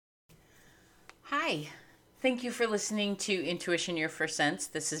Hi, thank you for listening to Intuition Your First Sense.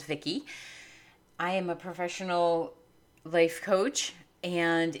 This is Vicki. I am a professional life coach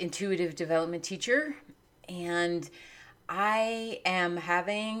and intuitive development teacher, and I am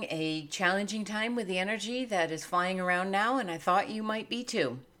having a challenging time with the energy that is flying around now, and I thought you might be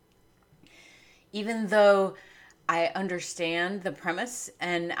too. Even though I understand the premise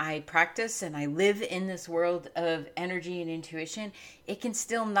and I practice and I live in this world of energy and intuition, it can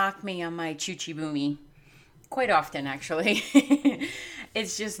still knock me on my choochie boomy quite often, actually.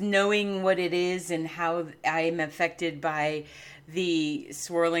 It's just knowing what it is and how I am affected by the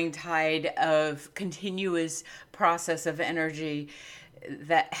swirling tide of continuous process of energy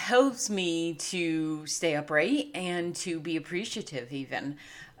that helps me to stay upright and to be appreciative even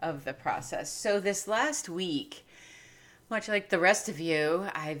of the process. So this last week, much like the rest of you,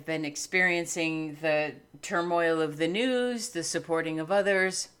 I've been experiencing the turmoil of the news, the supporting of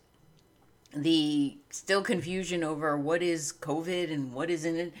others, the still confusion over what is COVID and what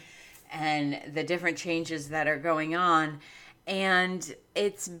isn't it, and the different changes that are going on. And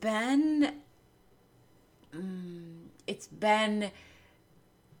it's been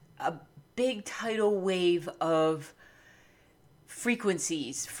a big tidal wave of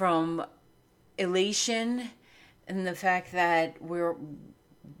frequencies, from elation and the fact that we're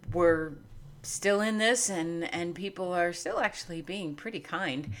still in this and people are still actually being pretty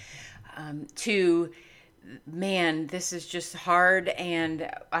kind, to, man, this is just hard and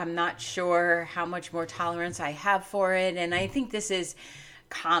I'm not sure how much more tolerance I have for it. And I think this is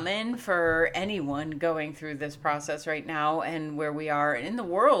common for anyone going through this process right now and where we are in the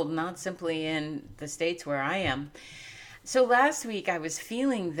world, not simply in the States where I am. So last week I was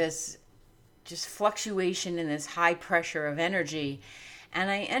feeling this just fluctuation in this high pressure of energy, and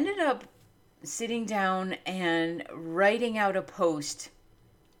I ended up sitting down and writing out a post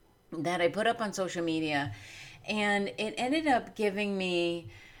that I put up on social media, and it ended up giving me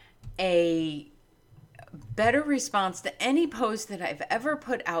a better response to any post that I've ever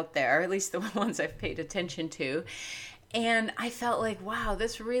put out there, at least the ones I've paid attention to. And I felt like, wow,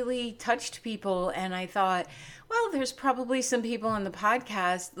 this really touched people. And I thought, well, there's probably some people on the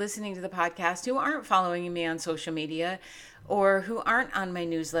podcast, listening to the podcast, who aren't following me on social media or who aren't on my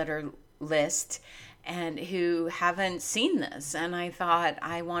newsletter list and who haven't seen this. And I thought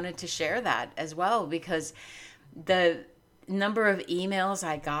I wanted to share that as well, because the number of emails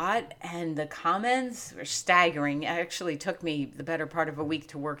I got and the comments were staggering. It actually took me the better part of a week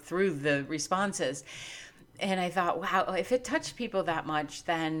to work through the responses. And I thought, wow, if it touched people that much,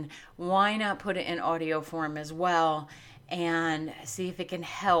 then why not put it in audio form as well and see if it can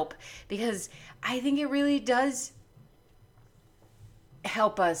help? Because I think it really does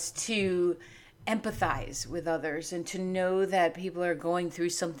help us to empathize with others and to know that people are going through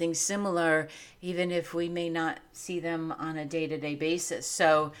something similar, even if we may not see them on a day-to-day basis.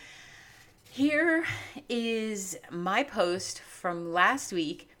 So here is my post from last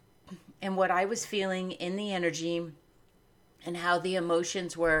week and what I was feeling in the energy and how the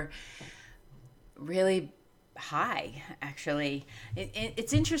emotions were really high, actually.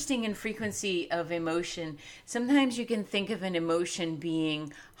 It's interesting in frequency of emotion. Sometimes you can think of an emotion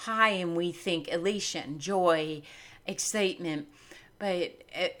being high and we think elation, joy, excitement. But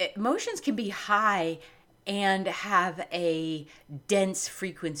emotions can be high and have a dense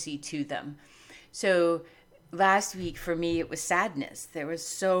frequency to them. So last week for me, it was sadness. There was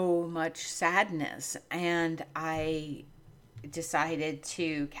so much sadness, and I decided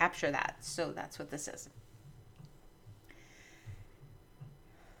to capture that. So that's what this is.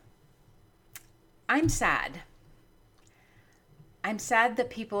 I'm sad. I'm sad that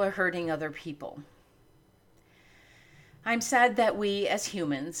people are hurting other people. I'm sad that we as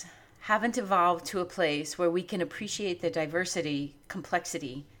humans haven't evolved to a place where we can appreciate the diversity,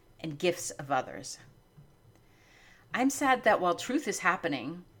 complexity, and gifts of others. I'm sad that while truth is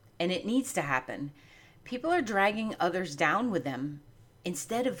happening, and it needs to happen, people are dragging others down with them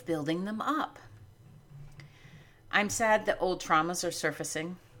instead of building them up. I'm sad that old traumas are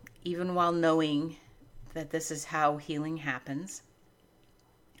surfacing, even while knowing that this is how healing happens.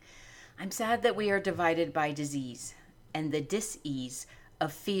 I'm sad that we are divided by disease and the dis-ease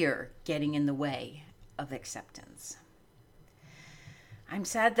of fear getting in the way of acceptance. I'm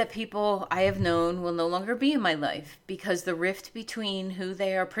sad that people I have known will no longer be in my life because the rift between who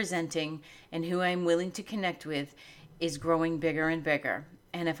they are presenting and who I'm willing to connect with is growing bigger and bigger.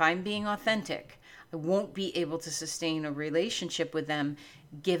 And if I'm being authentic, I won't be able to sustain a relationship with them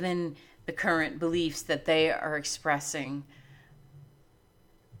given the current beliefs that they are expressing.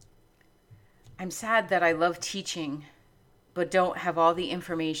 I'm sad that I love teaching, but don't have all the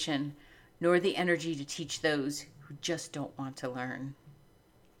information nor the energy to teach those who just don't want to learn.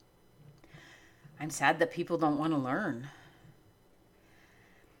 I'm sad that people don't want to learn.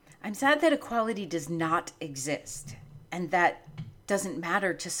 I'm sad that equality does not exist, and that doesn't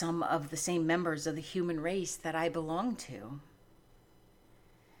matter to some of the same members of the human race that I belong to.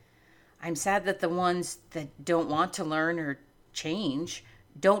 I'm sad that the ones that don't want to learn or change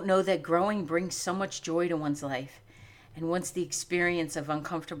don't know that growing brings so much joy to one's life. And once the experience of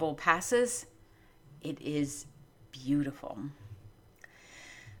uncomfortable passes, it is beautiful.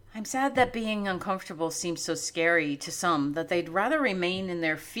 I'm sad that being uncomfortable seems so scary to some that they'd rather remain in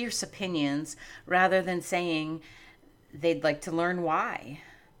their fierce opinions rather than saying they'd like to learn why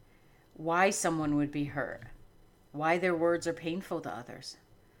someone would be hurt, why their words are painful to others,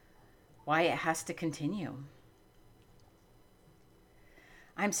 why it has to continue.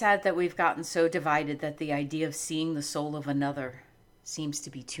 I'm sad that we've gotten so divided that the idea of seeing the soul of another seems to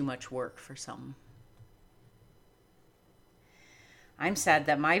be too much work for some. I'm sad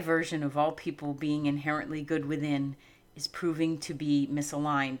that my version of all people being inherently good within is proving to be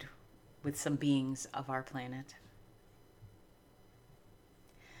misaligned with some beings of our planet.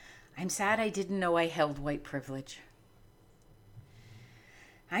 I'm sad I didn't know I held white privilege.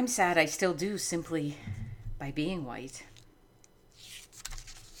 I'm sad I still do simply by being white.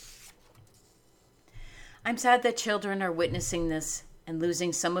 I'm sad that children are witnessing this and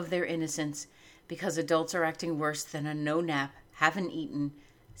losing some of their innocence because adults are acting worse than a no-nap, haven't eaten,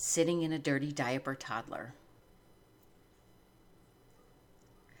 sitting in a dirty diaper toddler.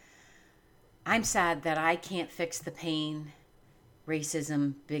 I'm sad that I can't fix the pain,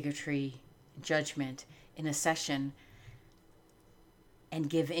 racism, bigotry, judgment in a session and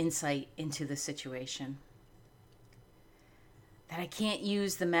give insight into the situation. That I can't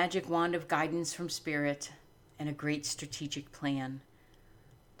use the magic wand of guidance from spirit and a great strategic plan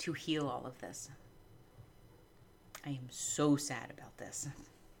to heal all of this. I am so sad about this.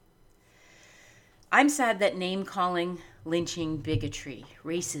 I'm sad that name-calling, lynching, bigotry,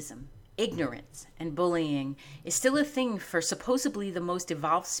 racism, ignorance, and bullying is still a thing for supposedly the most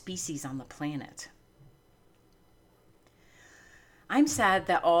evolved species on the planet. I'm sad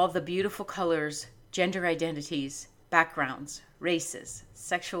that all the beautiful colors, gender identities, backgrounds, races,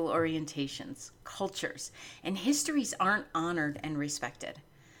 sexual orientations, cultures, and histories aren't honored and respected.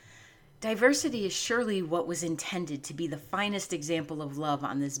 Diversity is surely what was intended to be the finest example of love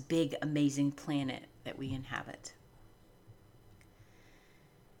on this big, amazing planet that we inhabit.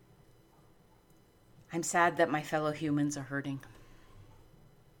 I'm sad that my fellow humans are hurting.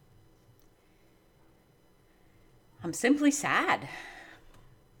 I'm simply sad.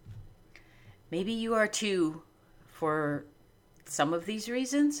 Maybe you are too for some of these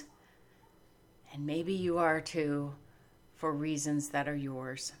reasons, and maybe you are too for reasons that are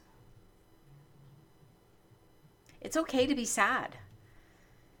yours. It's okay to be sad.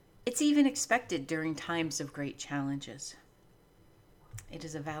 It's even expected during times of great challenges. It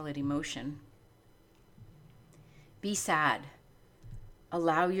is a valid emotion. Be sad.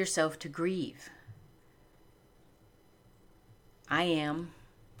 Allow yourself to grieve. I am.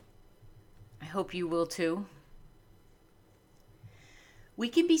 I hope you will too. We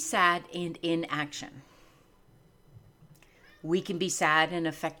can be sad and in action. We can be sad and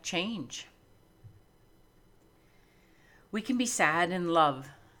affect change. We can be sad and love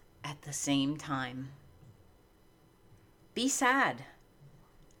at the same time. Be sad,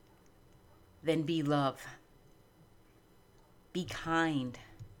 then be love. Be kind.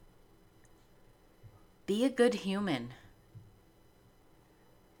 Be a good human.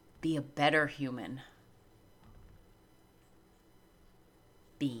 Be a better human.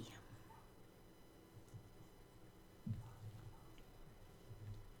 Be.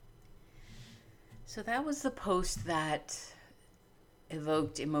 So that was the post that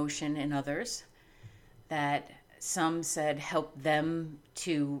evoked emotion in others, that some said helped them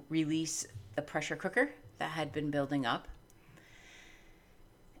to release the pressure cooker that had been building up.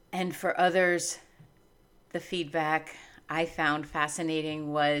 And for others, the feedback I found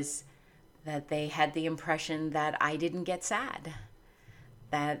fascinating was that they had the impression that I didn't get sad,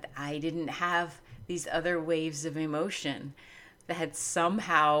 that I didn't have these other waves of emotion, that had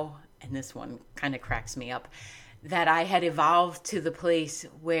somehow, and this one kind of cracks me up, that I had evolved to the place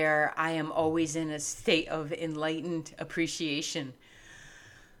where I am always in a state of enlightened appreciation.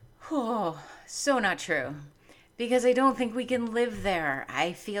 Oh, so not true. Because I don't think we can live there.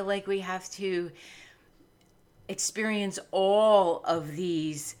 I feel like we have to experience all of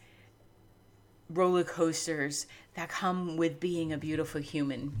these roller coasters that come with being a beautiful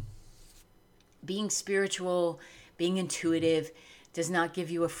human. Being spiritual, being intuitive, does not give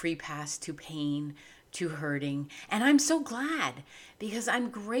you a free pass to pain, to hurting. And I'm so glad, because I'm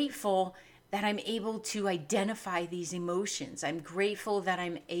grateful that I'm able to identify these emotions. I'm grateful that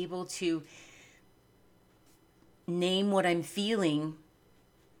I'm able to name what I'm feeling.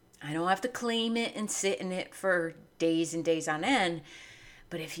 I don't have to claim it and sit in it for days and days on end.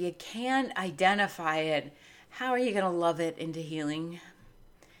 But if you can't identify it, how are you going to love it into healing?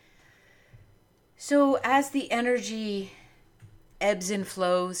 So as the energy ebbs and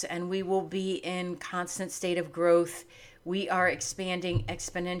flows, and we will be in constant state of growth, we are expanding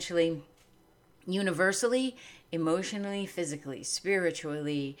exponentially, universally, emotionally, physically,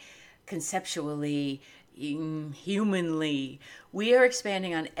 spiritually, conceptually, humanly. We are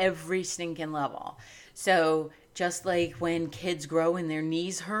expanding on every stinking level. So just like when kids grow and their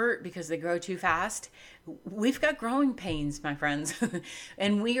knees hurt because they grow too fast, we've got growing pains, my friends.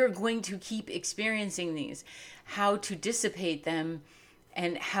 And we are going to keep experiencing these. How to dissipate them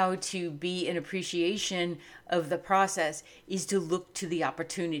and how to be in appreciation of the process is to look to the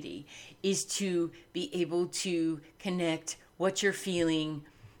opportunity, is to be able to connect what you're feeling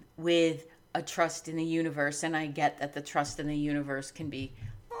with a trust in the universe. And I get that the trust in the universe can be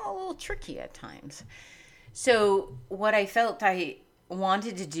a little tricky at times. So what I felt I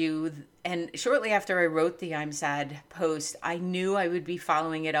wanted to do, and shortly after I wrote the I'm Sad post, I knew I would be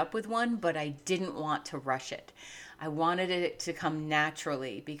following it up with one, but I didn't want to rush it. I wanted it to come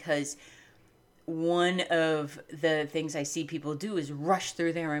naturally, because one of the things I see people do is rush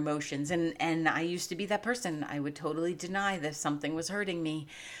through their emotions. And I used to be that person. I would totally deny that something was hurting me,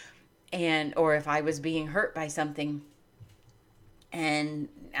 or if I was being hurt by something, and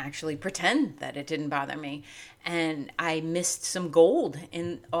actually pretend that it didn't bother me. And I missed some gold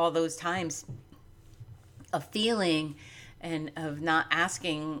in all those times of feeling and of not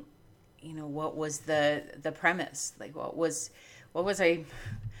asking, what was the premise? Like, what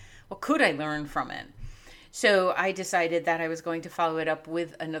could I learn from it? So I decided that I was going to follow it up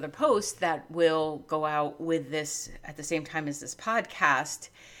with another post that will go out with this at the same time as this podcast,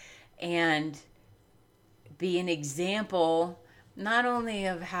 and be an example not only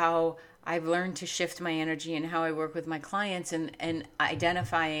of how I've learned to shift my energy and how I work with my clients, and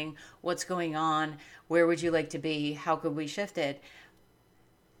identifying what's going on, where would you like to be, how could we shift it,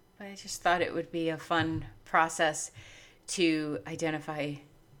 but I just thought it would be a fun process to identify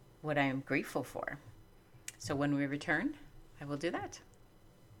what I am grateful for. So when we return, I will do that.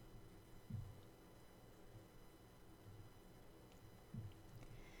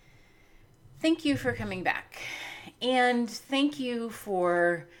 Thank you for coming back. And thank you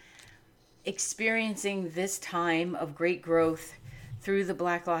for experiencing this time of great growth through the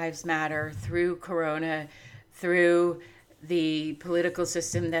Black Lives Matter, through Corona, through the political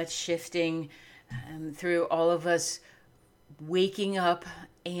system that's shifting, through all of us waking up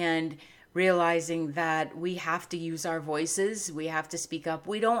and realizing that we have to use our voices. We have to speak up.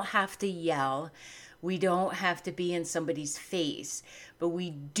 We don't have to yell. We don't have to be in somebody's face, but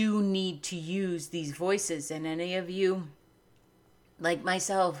we do need to use these voices. And any of you, like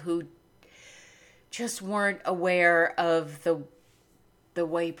myself, who just weren't aware of the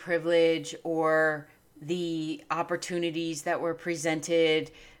white privilege or the opportunities that were presented,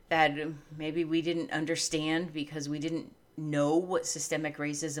 that maybe we didn't understand because we didn't know what systemic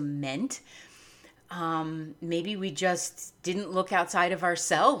racism meant. Maybe we just didn't look outside of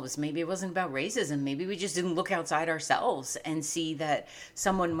ourselves. Maybe it wasn't about racism. Maybe we just didn't look outside ourselves and see that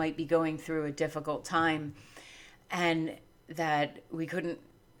someone might be going through a difficult time, and that we can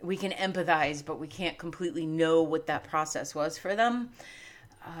empathize, but we can't completely know what that process was for them.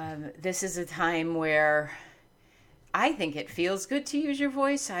 This is a time where I think it feels good to use your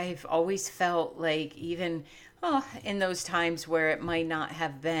voice. I've always felt like, even in those times where it might not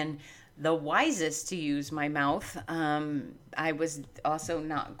have been the wisest to use my mouth, I was also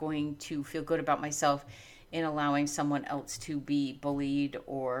not going to feel good about myself in allowing someone else to be bullied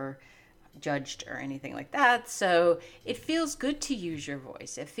or judged or anything like that. So it feels good to use your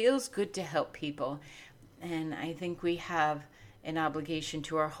voice. It feels good to help people. And I think we have an obligation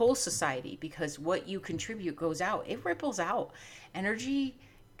to our whole society, because what you contribute goes out. It ripples out. Energy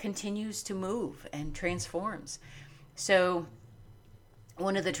continues to move and transforms. So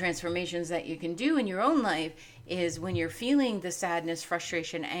one of the transformations that you can do in your own life is, when you're feeling the sadness,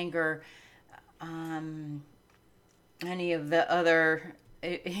 frustration, anger, any of the other,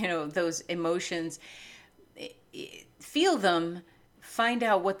 those emotions, feel them, find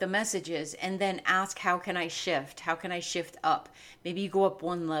out what the message is, and then ask, how can I shift? How can I shift up? Maybe you go up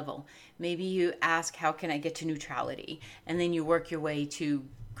one level. Maybe you ask, how can I get to neutrality? And then you work your way to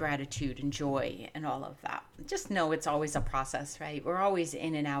gratitude and joy and all of that. Just know it's always a process, right? We're always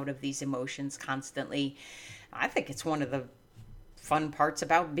in and out of these emotions constantly. I think it's one of the fun parts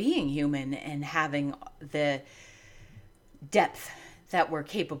about being human and having the depth that we're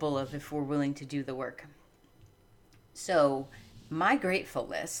capable of if we're willing to do the work. So my grateful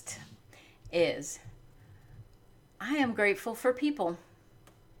list is, I am grateful for people.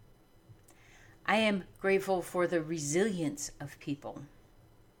 I am grateful for the resilience of people.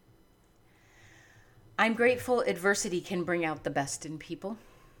 I'm grateful adversity can bring out the best in people.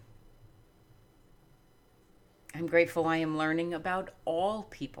 I'm grateful I am learning about all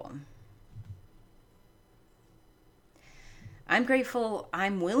people. I'm grateful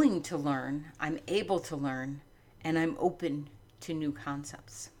I'm willing to learn, I'm able to learn, and I'm open to new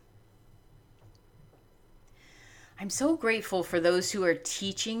concepts. I'm so grateful for those who are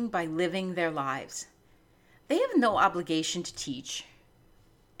teaching by living their lives. They have no obligation to teach,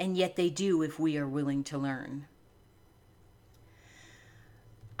 and yet they do if we are willing to learn.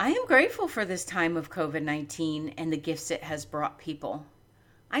 I am grateful for this time of COVID-19 and the gifts it has brought people.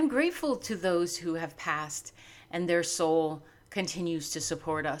 I'm grateful to those who have passed and their soul continues to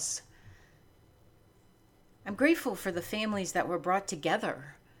support us. I'm grateful for the families that were brought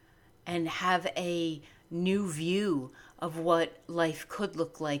together and have a new view of what life could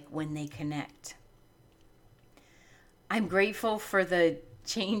look like when they connect. I'm grateful for the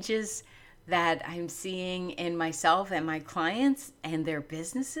changes that I'm seeing in myself and my clients and their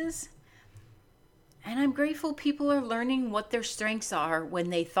businesses. And I'm grateful people are learning what their strengths are when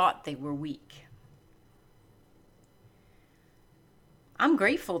they thought they were weak. I'm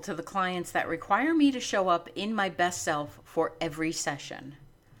grateful to the clients that require me to show up in my best self for every session.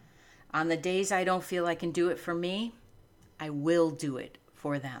 On the days I don't feel I can do it for me, I will do it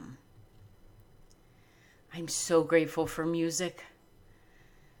for them. I'm so grateful for music.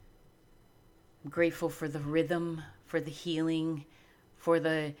 I'm grateful for the rhythm, for the healing, for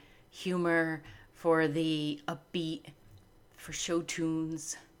the humor, for the upbeat, for show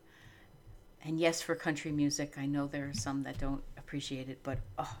tunes, and yes, for country music. I know there are some that don't appreciate it, but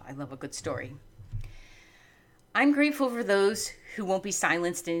I love a good story. I'm grateful for those who won't be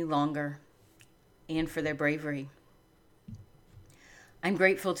silenced any longer and for their bravery. I'm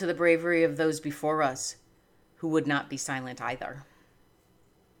grateful to the bravery of those before us who would not be silent either.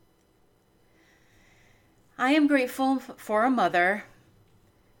 I am grateful for a mother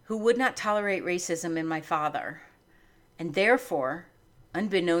who would not tolerate racism in my father, and therefore,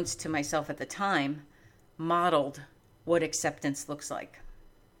 unbeknownst to myself at the time, modeled what acceptance looks like.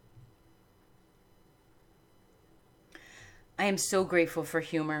 I am so grateful for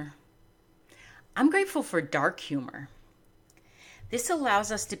humor. I'm grateful for dark humor. This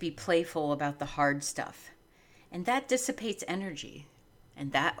allows us to be playful about the hard stuff, and that dissipates energy,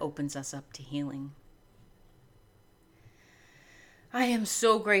 and that opens us up to healing. I am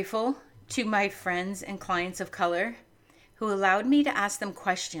so grateful to my friends and clients of color who allowed me to ask them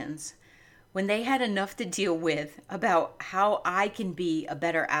questions when they had enough to deal with about how I can be a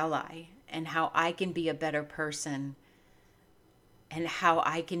better ally and how I can be a better person and how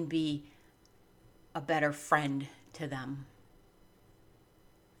I can be a better friend to them.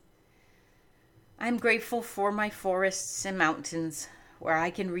 I'm grateful for my forests and mountains where I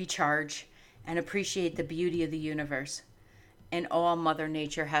can recharge and appreciate the beauty of the universe and all Mother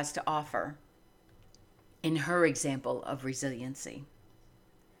Nature has to offer in her example of resiliency.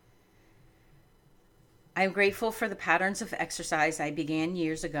 I'm grateful for the patterns of exercise I began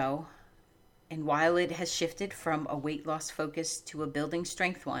years ago, and while it has shifted from a weight loss focus to a building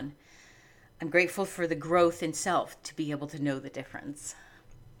strength one, I'm grateful for the growth in self to be able to know the difference.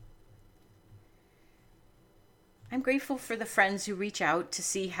 I'm grateful for the friends who reach out to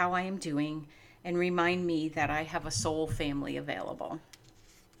see how I am doing and remind me that I have a soul family available.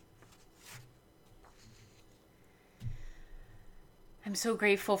 I'm so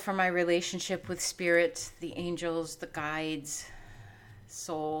grateful for my relationship with Spirit, the angels, the guides,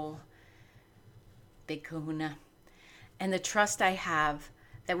 soul, Big Kahuna, and the trust I have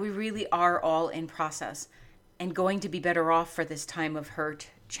that we really are all in process and going to be better off for this time of hurt,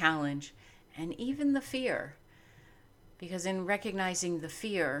 challenge, and even the fear. Because in recognizing the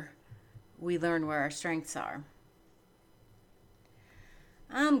fear, we learn where our strengths are.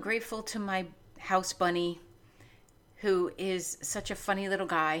 I'm grateful to my house bunny, who is such a funny little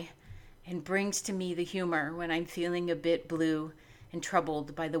guy and brings to me the humor when I'm feeling a bit blue and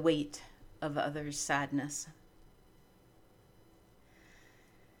troubled by the weight of others' sadness.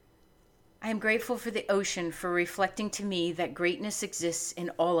 I am grateful for the ocean for reflecting to me that greatness exists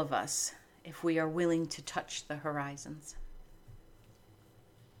in all of us if we are willing to touch the horizons.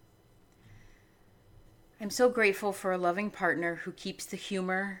 I'm so grateful for a loving partner who keeps the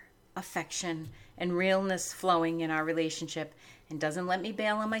humor, affection, and realness flowing in our relationship and doesn't let me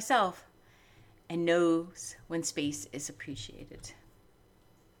bail on myself and knows when space is appreciated.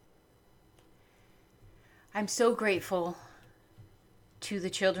 I'm so grateful to the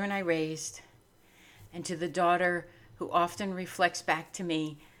children I raised and to the daughter who often reflects back to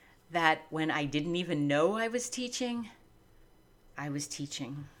me that when I didn't even know I was teaching, I was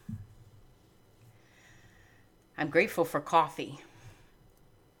teaching. I'm grateful for coffee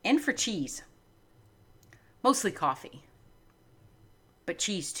and for cheese. Mostly coffee, but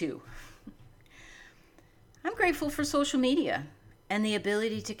cheese too. I'm grateful for social media and the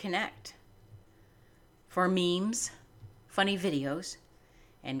ability to connect. For memes, funny videos,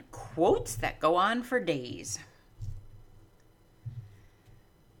 and quotes that go on for days.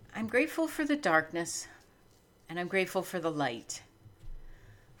 I'm grateful for the darkness, and I'm grateful for the light,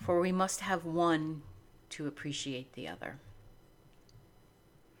 for we must have one to appreciate the other.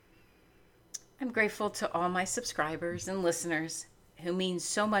 I'm grateful to all my subscribers and listeners who mean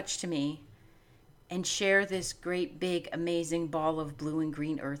so much to me and share this great, big, amazing ball of blue and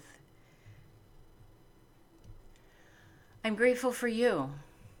green earth. I'm grateful for you.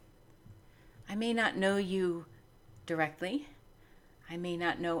 I may not know you directly. I may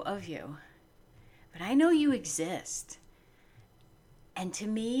not know of you, but I know you exist. And to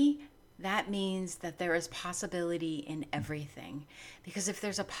me, that means that there is possibility in everything. Because if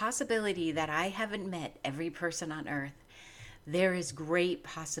there's a possibility that I haven't met every person on earth, there is great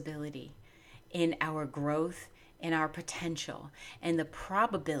possibility in our growth, in our potential, and the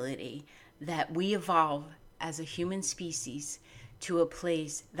probability that we evolve as a human species to a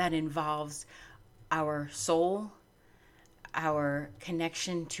place that involves our soul, our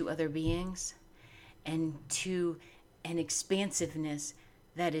connection to other beings, and to an expansiveness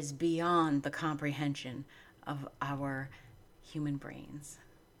that is beyond the comprehension of our human brains.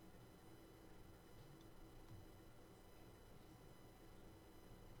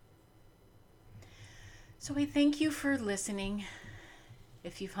 So I thank you for listening,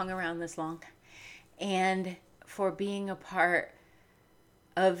 if you've hung around this long, and for being a part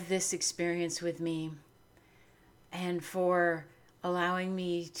of this experience with me, and for allowing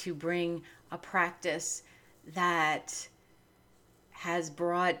me to bring a practice that has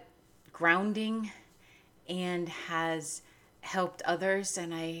brought grounding and has helped others,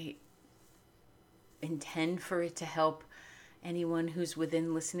 and I intend for it to help anyone who's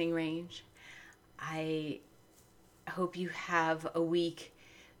within listening range. I hope you have a week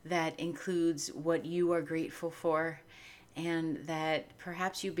that includes what you are grateful for, and that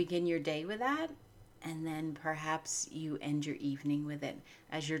perhaps you begin your day with that, and then perhaps you end your evening with it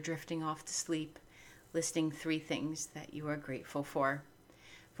as you're drifting off to sleep, listing 3 things that you are grateful for.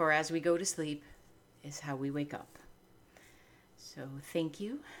 For as we go to sleep is how we wake up. So thank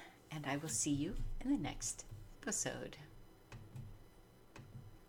you, and I will see you in the next episode.